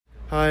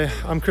Hi,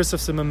 I'm Christoph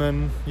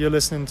Zimmermann. You're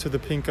listening to the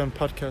Pink Gun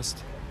podcast.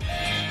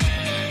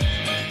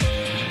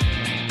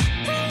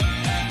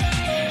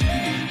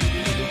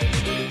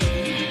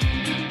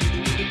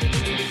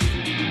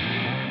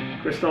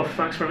 Christoph,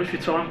 thanks very much for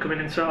your time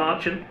coming into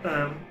Archant.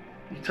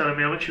 You're telling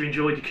me how much you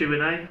enjoyed your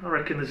Q&A. I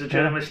reckon there's a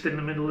journalist in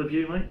the middle of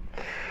you, mate.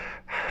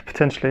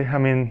 Potentially. I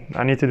mean,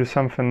 I need to do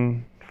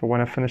something for when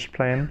I finish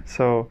playing.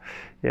 So,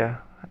 yeah.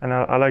 And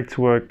I like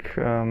to work,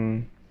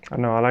 I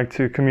like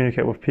to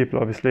communicate with people,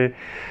 obviously.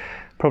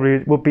 Probably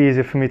it would be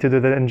easier for me to do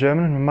that in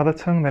German, in my mother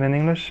tongue, than in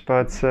English.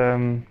 But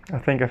I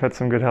think I've had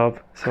some good help.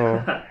 So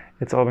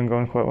it's all been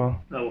going quite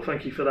well. Oh, well,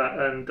 thank you for that.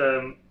 And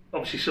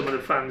obviously some of the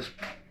fans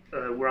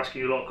were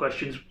asking you a lot of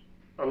questions.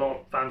 A lot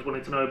of fans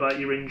wanted to know about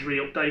your injury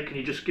update. Can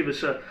you just give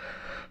us an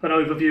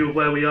overview of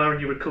where we are in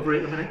your recovery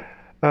at the minute?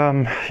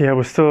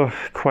 We're still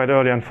quite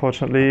early,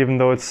 unfortunately, even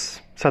though it's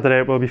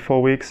Saturday, it will be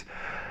 4 weeks.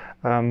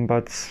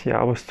 But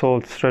I was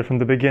told straight from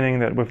the beginning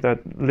that with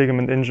that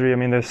ligament injury, I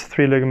mean, there's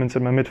 3 ligaments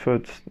in my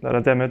midfoot that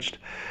are damaged.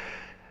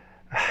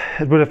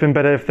 It would have been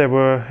better if it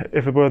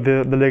were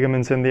the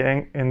ligaments in the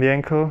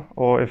ankle,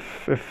 or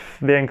if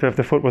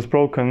the foot was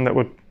broken, that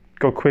would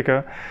go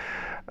quicker.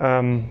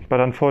 But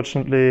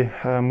unfortunately,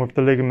 with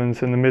the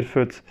ligaments in the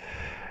midfoot,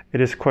 it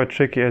is quite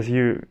tricky as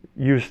you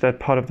use that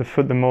part of the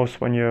foot the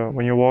most when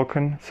you're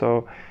walking.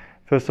 So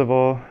first of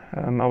all,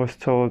 I was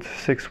told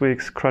 6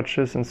 weeks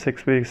crutches and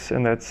 6 weeks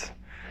in that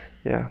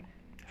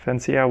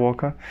fancy air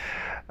walker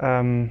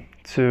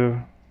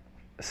to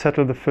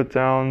settle the foot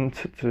down,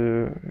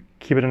 to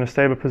keep it in a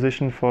stable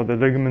position for the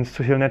ligaments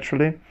to heal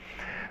naturally.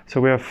 So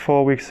we have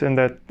 4 weeks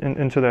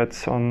into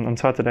that on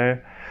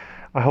Saturday.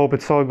 I hope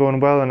it's all going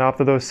well, and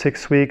after those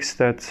 6 weeks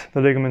that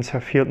the ligaments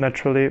have healed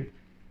naturally.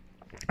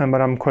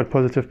 But I'm quite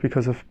positive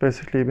because I've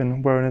basically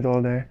been wearing it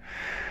all day.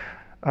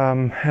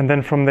 And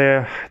then from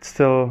there, it's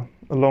still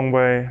a long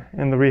way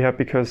in the rehab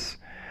because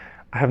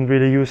I haven't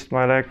really used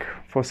my leg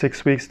for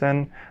 6 weeks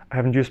then. I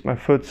haven't used my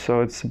foot,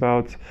 so it's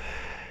about,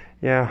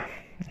 it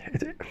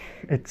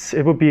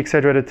would be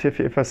exaggerated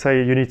if I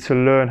say you need to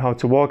learn how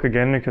to walk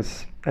again,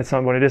 because that's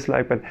not what it is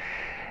like. But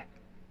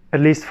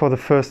at least for the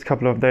first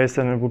couple of days,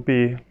 then it would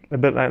be a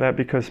bit like that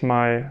because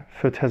my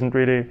foot hasn't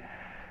really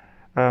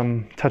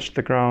touched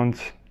the ground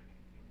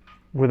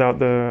without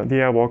the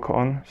air walker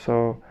on.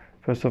 So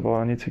first of all,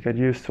 I need to get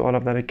used to all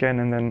of that again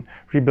and then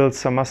rebuild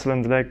some muscle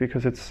in the leg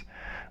because it's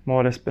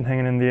more or less been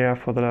hanging in the air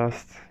for the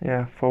last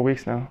 4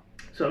 weeks now.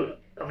 So,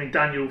 I mean,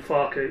 Daniel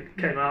Farke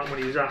came out when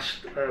he was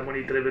asked, when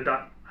he delivered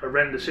that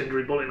horrendous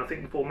injury bulletin, I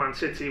think before Man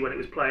City, when it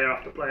was player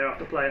after player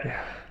after player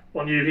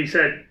on you. He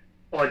said,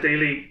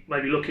 ideally,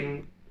 maybe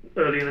looking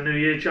early in the new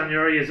year,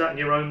 January. Is that in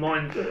your own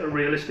mind a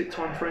realistic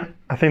time frame?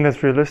 I think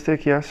that's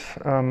realistic, yes.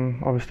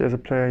 Obviously, as a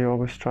player, you're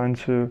always trying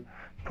to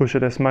push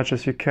it as much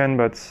as you can,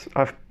 but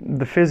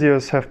the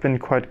physios have been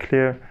quite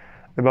clear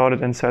about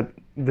it and said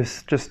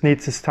this just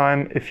needs its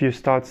time. If you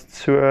start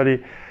too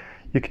early,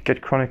 you could get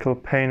chronic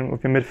pain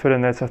with your midfoot,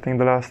 and that's, I think,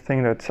 the last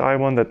thing that I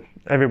want, that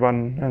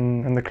everyone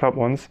in the club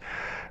wants.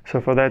 So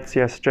for that,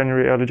 yes,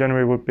 early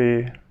January would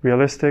be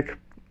realistic.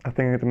 I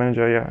think the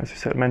manager, as you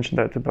said, mentioned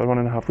that about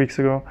 1.5 weeks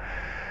ago.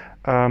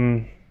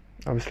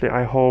 Obviously,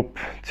 I hope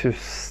to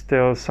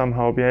still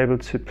somehow be able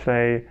to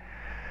play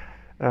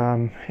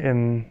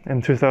in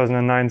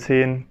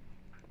 2019.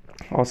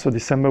 Also,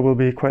 December will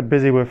be quite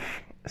busy with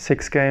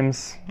 6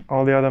 games.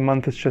 All the other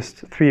month is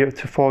just 3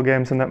 to 4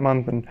 games in that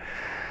month, and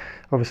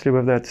obviously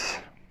with that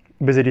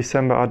busy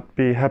December, I'd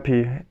be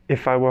happy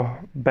if I were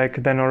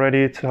back then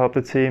already to help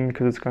the team,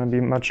 because it's going to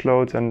be much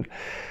load, and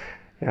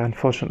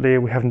unfortunately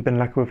we haven't been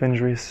lucky with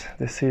injuries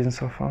this season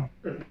so far.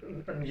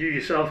 And you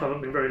yourself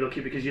haven't been very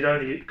lucky because you'd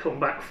only come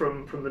back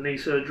from the knee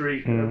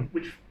surgery,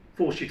 which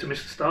forced you to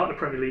miss the start of the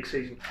Premier League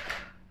season.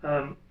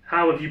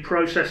 How have you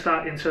processed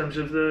that in terms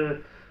of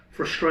the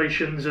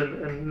frustrations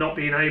and not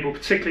being able,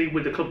 particularly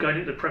with the club going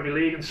into the Premier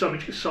League and so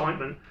much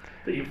excitement,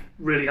 that you've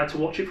really had to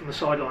watch it from the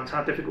sidelines?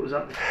 How difficult was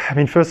that? I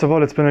mean, first of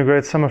all, it's been a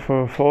great summer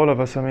for all of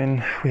us. I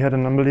mean, we had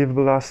an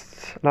unbelievable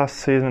last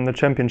season in the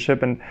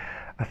Championship, and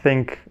I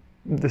think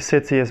the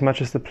city, as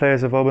much as the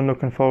players, have all been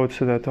looking forward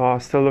to that, or are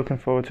still looking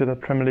forward to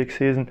that Premier League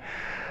season.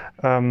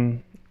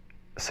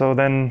 So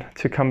then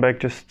to come back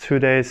just 2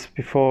 days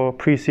before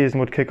pre-season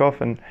would kick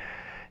off and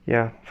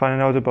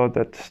finding out about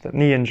that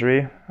knee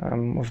injury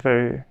was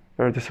very,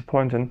 very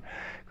disappointing,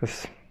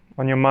 because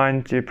on your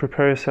mind you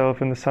prepare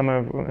yourself in the summer,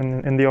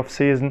 in the off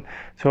season,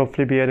 to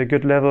hopefully be at a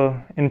good level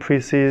in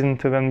pre-season,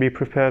 to then be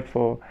prepared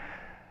for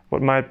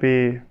what might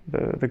be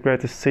the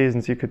greatest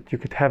seasons you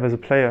could have as a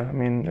player. I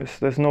mean,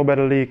 there's no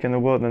better league in the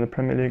world than the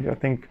Premier League. I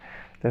think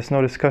there's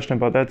no discussion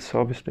about that. So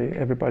obviously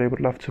everybody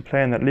would love to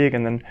play in that league,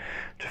 and then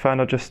to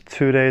find out just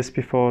 2 days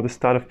before the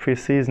start of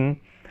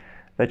pre-season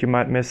that you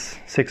might miss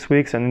 6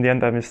 weeks, and in the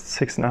end I missed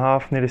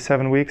 6.5, nearly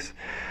 7 weeks,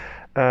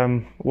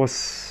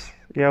 was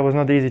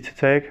not easy to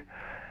take.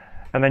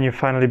 And then you're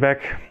finally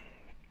back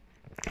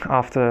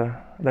after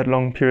that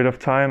long period of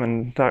time,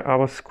 and I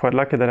was quite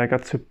lucky that I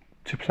got to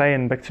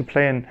back to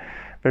playing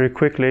very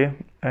quickly.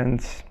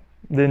 And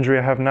the injury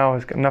I have now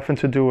has got nothing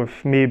to do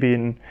with me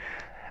being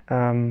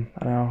I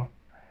don't know,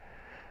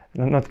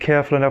 not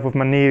careful enough with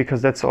my knee,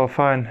 because that's all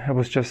fine. It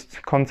was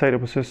just contact.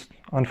 It was just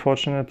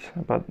unfortunate,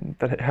 but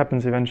that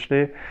happens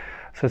eventually.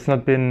 So it's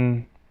not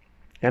been,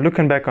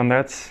 looking back on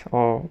that,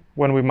 or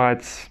when we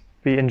might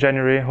be in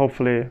January,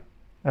 hopefully,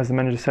 as the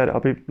manager said, I'll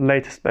be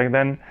latest back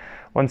then.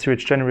 Once you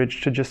reach January, you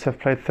should just have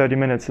played 30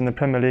 minutes in the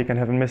Premier League and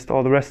haven't missed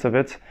all the rest of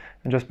it,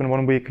 and just been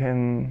 1 week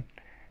in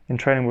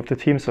training with the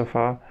team so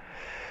far.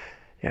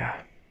 Yeah,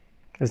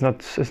 it's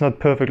not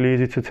perfectly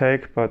easy to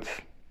take, but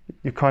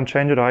you can't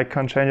change it, or I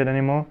can't change it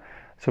anymore.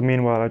 So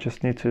meanwhile, I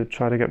just need to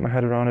try to get my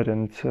head around it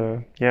and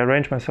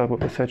arrange myself with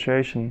the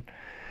situation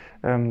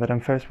that I'm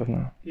faced with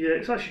now. Yeah,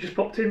 it's actually just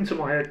popped into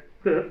my head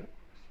that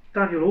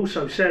Daniel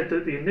also said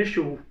that the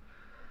initial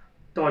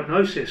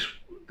diagnosis,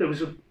 there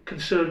was a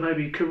concern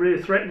maybe career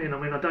threatening. I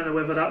mean, I don't know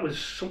whether that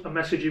was a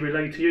message he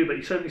relayed to you, but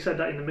he certainly said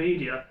that in the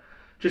media.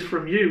 Just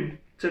from you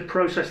to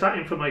process that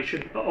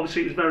information,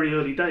 obviously it was very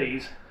early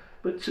days,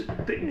 but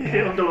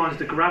it underlines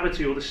the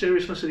gravity or the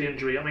seriousness of the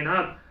injury. I mean,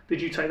 how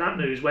did you take that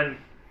news when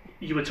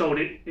you were told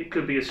it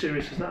could be as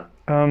serious as that?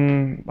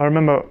 I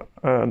remember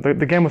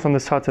the game was on the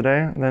Saturday,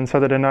 and then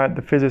Saturday night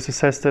the physios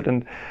assessed it,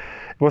 and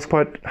it was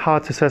quite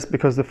hard to assess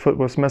because the foot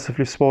was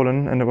massively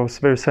swollen and it was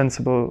very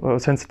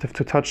sensitive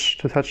to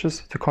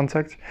touches, to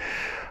contact.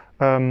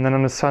 Then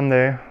on the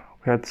Sunday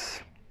we had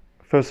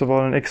first of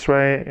all an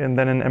X-ray and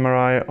then an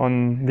MRI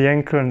on the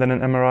ankle and then an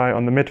MRI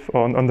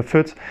on the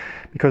foot,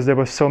 because there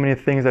were so many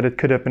things that it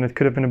could have been. It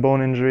could have been a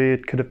bone injury,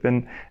 it could have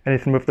been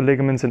anything with the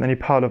ligaments in any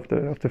part of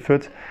the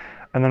foot.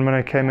 And then when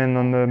I came in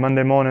on the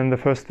Monday morning, the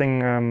first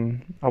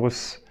thing I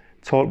was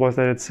told was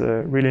that it's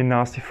a really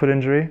nasty foot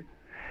injury.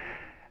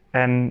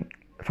 And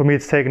for me,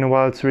 it's taken a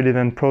while to really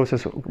then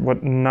process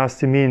what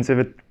nasty means, if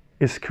it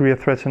is career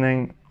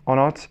threatening or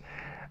not.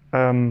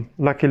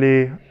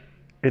 Luckily,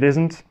 it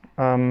isn't.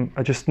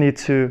 I just need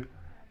to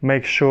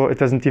make sure it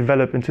doesn't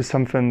develop into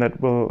something that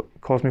will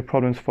cause me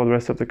problems for the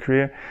rest of the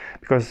career,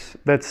 because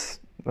that's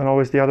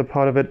always the other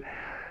part of it.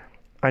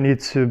 I need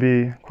to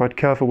be quite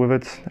careful with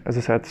it. As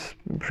I said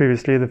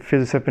previously, the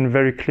physios have been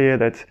very clear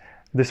that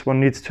this one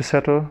needs to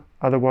settle.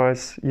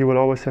 Otherwise, you will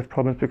always have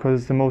problems, because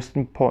it's the most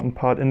important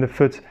part in the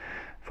foot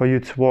for you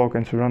to walk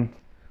and to run.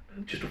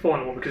 Just a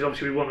final one, because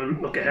obviously we want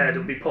to look ahead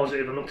and be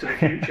positive and look to the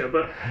future,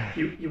 but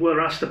you were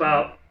asked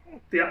about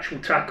the actual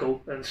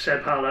tackle and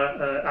Seb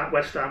Haller at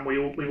West Ham.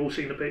 We've all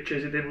seen the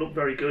pictures. It didn't look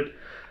very good.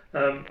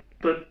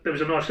 But there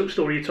was a nice little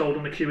story you told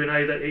on the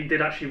Q&A that he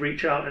did actually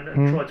reach out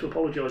and try to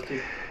apologise to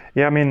you.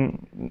 Yeah, I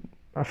mean,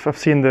 I've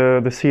seen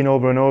the scene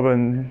over and over,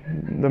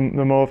 and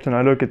the more often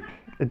I look,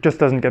 it just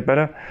doesn't get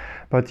better.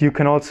 But you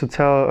can also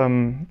tell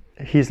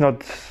he's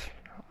not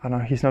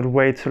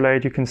way too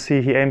late. You can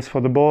see he aims for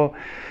the ball.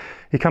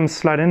 He comes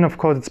slide in. Of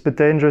course, it's a bit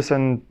dangerous,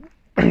 and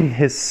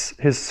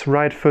his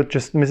right foot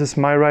just misses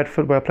my right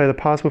foot where I play the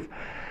pass with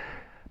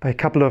by a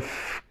couple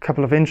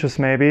of inches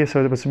maybe.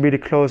 So it was really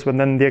close. But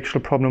then the actual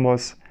problem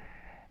was,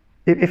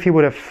 if he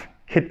would have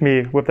hit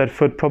me with that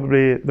foot,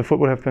 probably the foot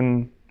would have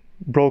been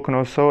broken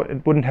or so.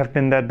 It wouldn't have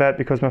been that bad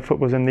because my foot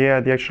was in the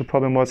air. The actual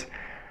problem was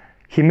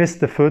he missed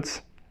the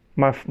foot.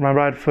 My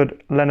right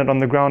foot landed on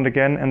the ground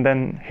again, and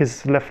then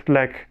his left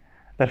leg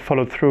that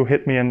followed through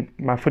hit me, and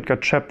my foot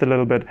got trapped a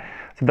little bit.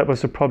 So that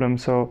was the problem.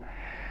 So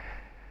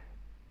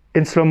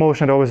in slow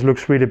motion, it always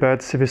looks really bad.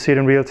 If you see it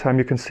in real time,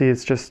 you can see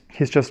he's just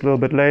a little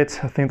bit late.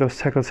 I think those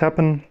tackles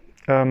happen.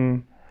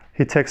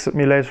 He texted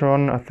me later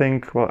on. I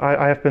think,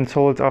 I have been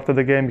told after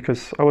the game,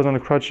 because I was on the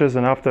crutches,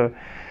 and after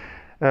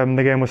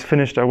the game was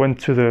finished, I went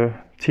to the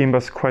team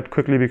bus quite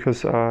quickly,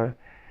 because I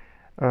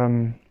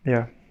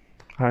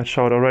had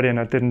showered already and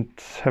I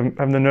didn't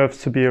have the nerves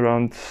to be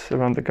around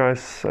the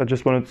guys. I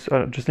just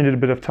needed a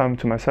bit of time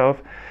to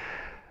myself.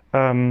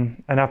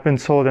 And I've been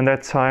told in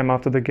that time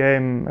after the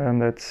game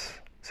that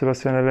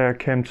Sebastian Haller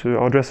came to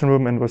our dressing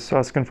room and was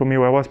asking for me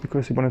where I was,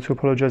 because he wanted to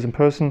apologize in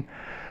person,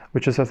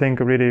 which is, I think,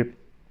 a really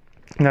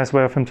nice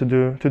way of him to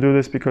do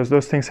this, because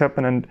those things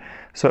happen, and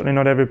certainly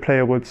not every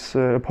player would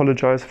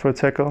apologize for a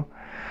tackle.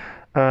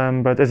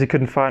 But as he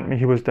couldn't find me,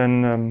 he was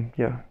then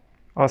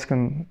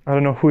asking, I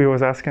don't know who he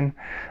was asking,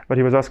 but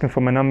he was asking for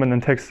my number and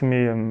then texting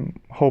me,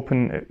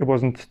 hoping it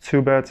wasn't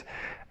too bad,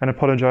 and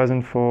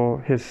apologizing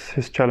for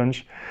his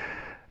challenge.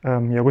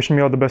 Wishing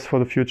me all the best for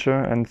the future,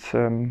 and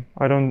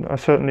I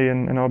certainly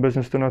in our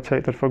business do not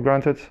take that for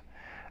granted,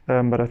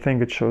 but I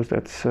think it shows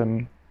that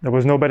there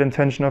was no bad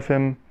intention of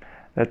him,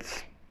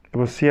 that it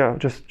was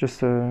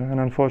just an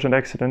unfortunate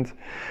accident.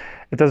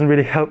 It doesn't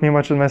really help me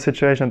much in my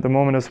situation at the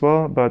moment as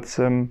well, but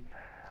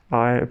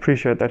I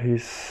appreciate that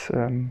he's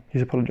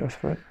apologized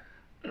for it.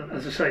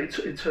 As I say,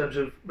 in terms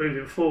of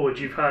moving forward,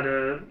 you've had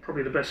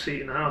probably the best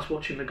seat in the house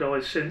watching the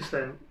guys since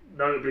then,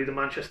 notably the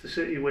Manchester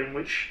City win,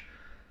 which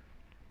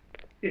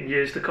in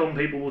years to come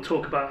people will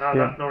talk about how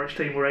that Norwich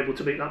team were able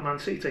to beat that Man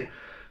City team.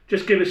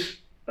 Just give us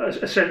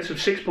a sense of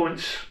 6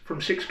 points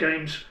from 6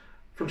 games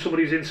from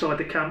somebody who's inside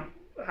the camp.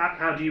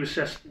 How do you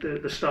assess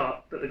the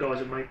start that the guys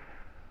have made?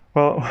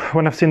 Well,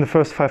 when I've seen the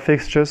first 5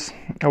 fixtures,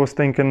 I was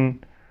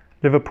thinking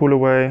Liverpool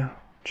away,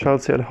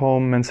 Chelsea at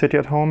home, Man City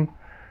at home.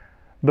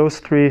 those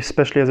three,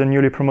 especially as a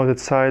newly promoted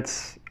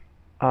sides,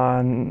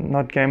 are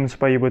not games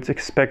where you would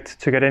expect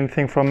to get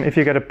anything from. If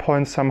you get a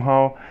point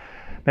somehow,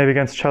 maybe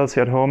against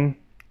Chelsea at home,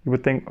 you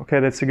would think, okay,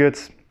 that's good.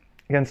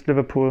 Against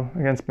Liverpool,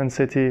 against Man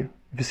City,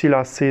 if you see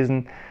last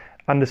season,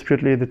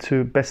 undisputedly the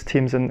two best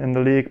teams in the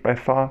league by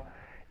far,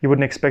 you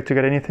wouldn't expect to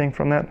get anything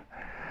from that.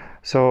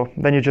 So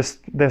then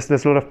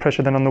there's a lot of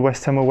pressure then on the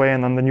West Ham away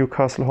and on the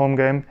Newcastle home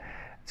game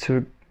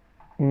to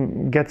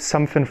get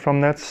something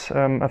from that.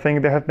 I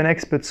think there have been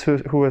experts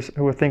who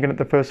were thinking at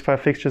the first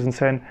 5 fixtures and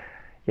saying,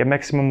 yeah,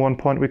 maximum 1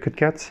 point we could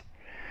get.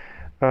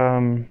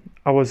 I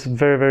was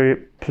very, very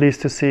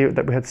pleased to see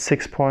that we had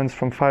 6 points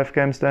from 5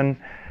 games then,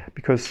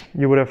 because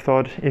you would have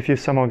thought if you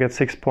somehow get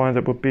 6 points,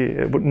 it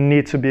would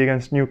need to be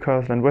against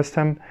Newcastle and West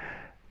Ham.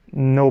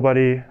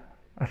 Nobody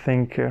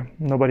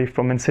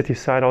from Man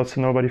City's side,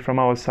 also nobody from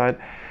our side,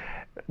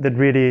 that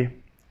really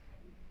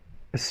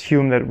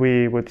assume that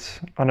we would,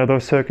 under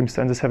those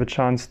circumstances, have a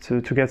chance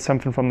to get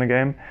something from the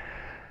game.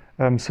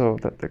 So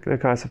the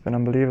guys have been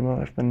unbelievable.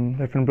 They've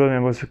been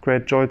brilliant. It was a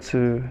great joy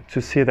to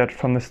see that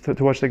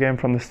to watch the game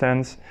from the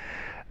stands.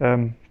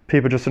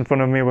 People just in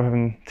front of me were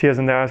having tears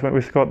in their eyes when we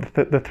scored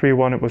the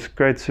 3-1. It was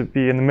great to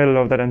be in the middle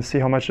of that and see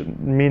how much it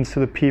means to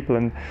the people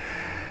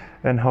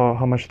and how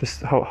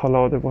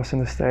loud it was in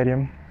the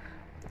stadium.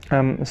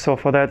 So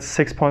for that,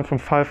 6 points from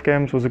 5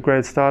 games was a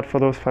great start for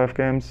those 5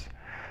 games.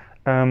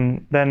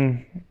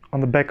 Then on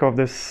the back of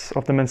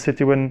the Man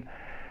City win,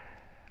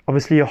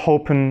 obviously you're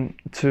hoping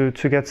to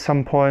get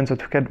some points or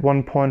to get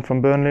 1 point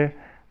from Burnley,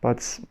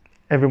 but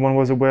everyone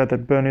was aware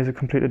that Burnley is a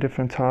completely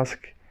different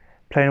task.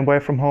 Playing away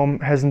from home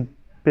hasn't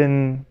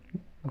been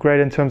great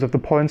in terms of the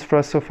points for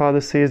us so far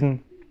this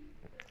season,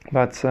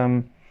 but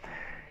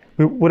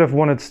we would have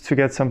wanted to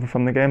get something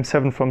from the game.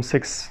 7 points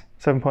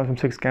from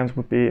 6 games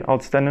would be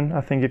outstanding,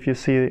 I think, if you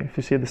see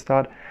the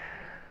start.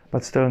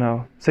 But still,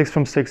 no, 6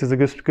 from 6 is a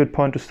good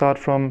point to start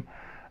from.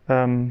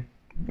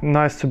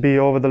 Nice to be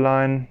over the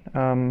line.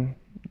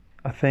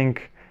 I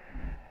think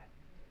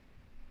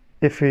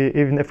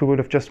even if we would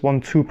have just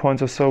won 2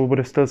 points or so, we would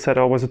have still said,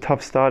 oh, it was a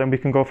tough start and we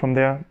can go from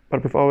there.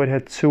 But we've already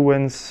had 2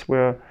 wins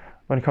where,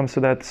 when it comes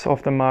to that,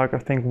 off the mark. I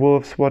think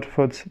Wolves,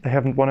 Watford, they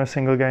haven't won a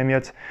single game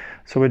yet.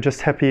 So we're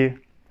just happy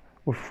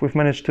we've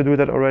managed to do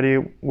that already.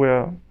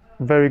 We're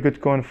very good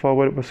going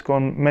forward. We've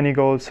scored many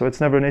goals, so it's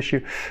never an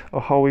issue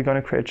of how we're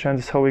going to create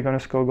chances, how we're going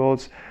to score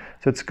goals.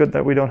 So it's good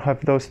that we don't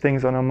have those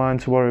things on our mind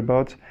to worry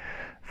about.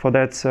 For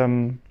that,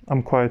 I'm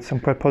quite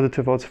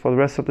positive also for the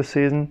rest of the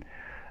season.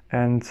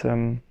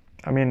 And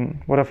I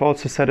mean, what I've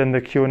also said in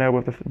the Q&A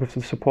with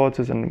the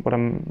supporters, and what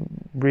was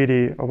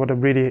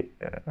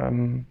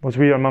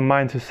really on my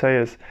mind to say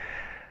is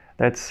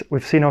that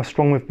we've seen how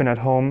strong we've been at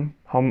home,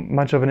 how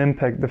much of an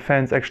impact the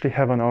fans actually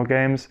have on our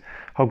games,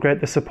 how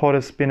great the support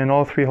has been in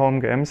all 3 home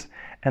games,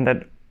 and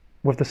that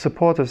with the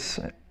supporters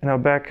in our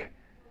back,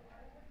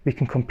 we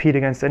can compete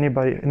against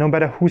anybody. No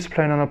matter who's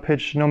playing on our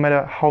pitch, no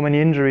matter how many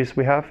injuries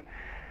we have,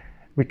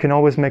 we can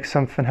always make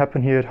something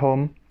happen here at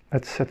home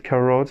at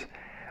Carrow Road.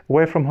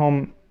 Away from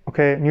home,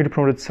 okay, newly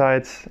promoted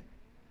sides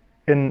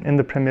in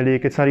the Premier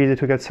League, it's not easy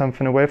to get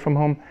something away from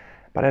home,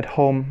 but at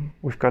home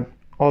we've got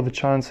all the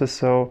chances.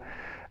 So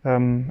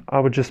I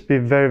would just be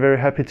very, very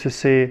happy to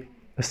see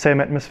the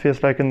same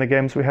atmospheres like in the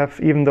games we have,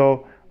 even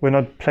though we're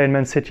not playing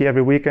Man City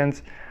every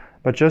weekend,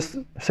 but just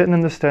sitting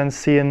in the stands,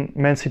 seeing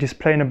Man City's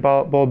playing a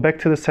ball back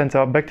to the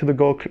centre, back to the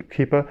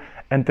goalkeeper,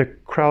 and the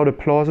crowd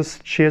applauses,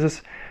 cheers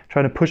us,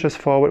 trying to push us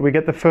forward. We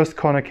get the first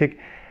corner kick,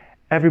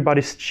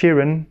 everybody's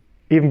cheering,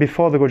 even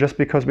before the goal, just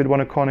because we'd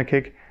want a corner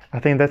kick. I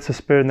think that's the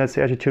spirit and that's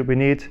the attitude we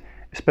need,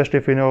 especially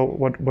if we know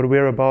what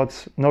we're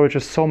about. Norwich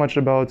is so much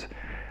about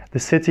the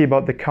city,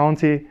 about the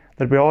county,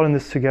 that we're all in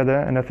this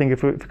together. And I think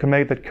if we can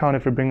make that count,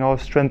 if we bring our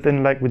strength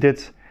in like we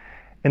did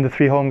in the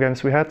 3 home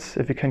games we had,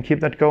 if we can keep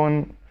that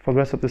going for the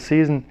rest of the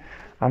season,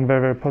 I'm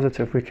very, very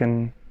positive we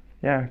can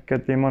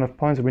get the amount of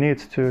points we need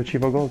to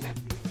achieve our goals.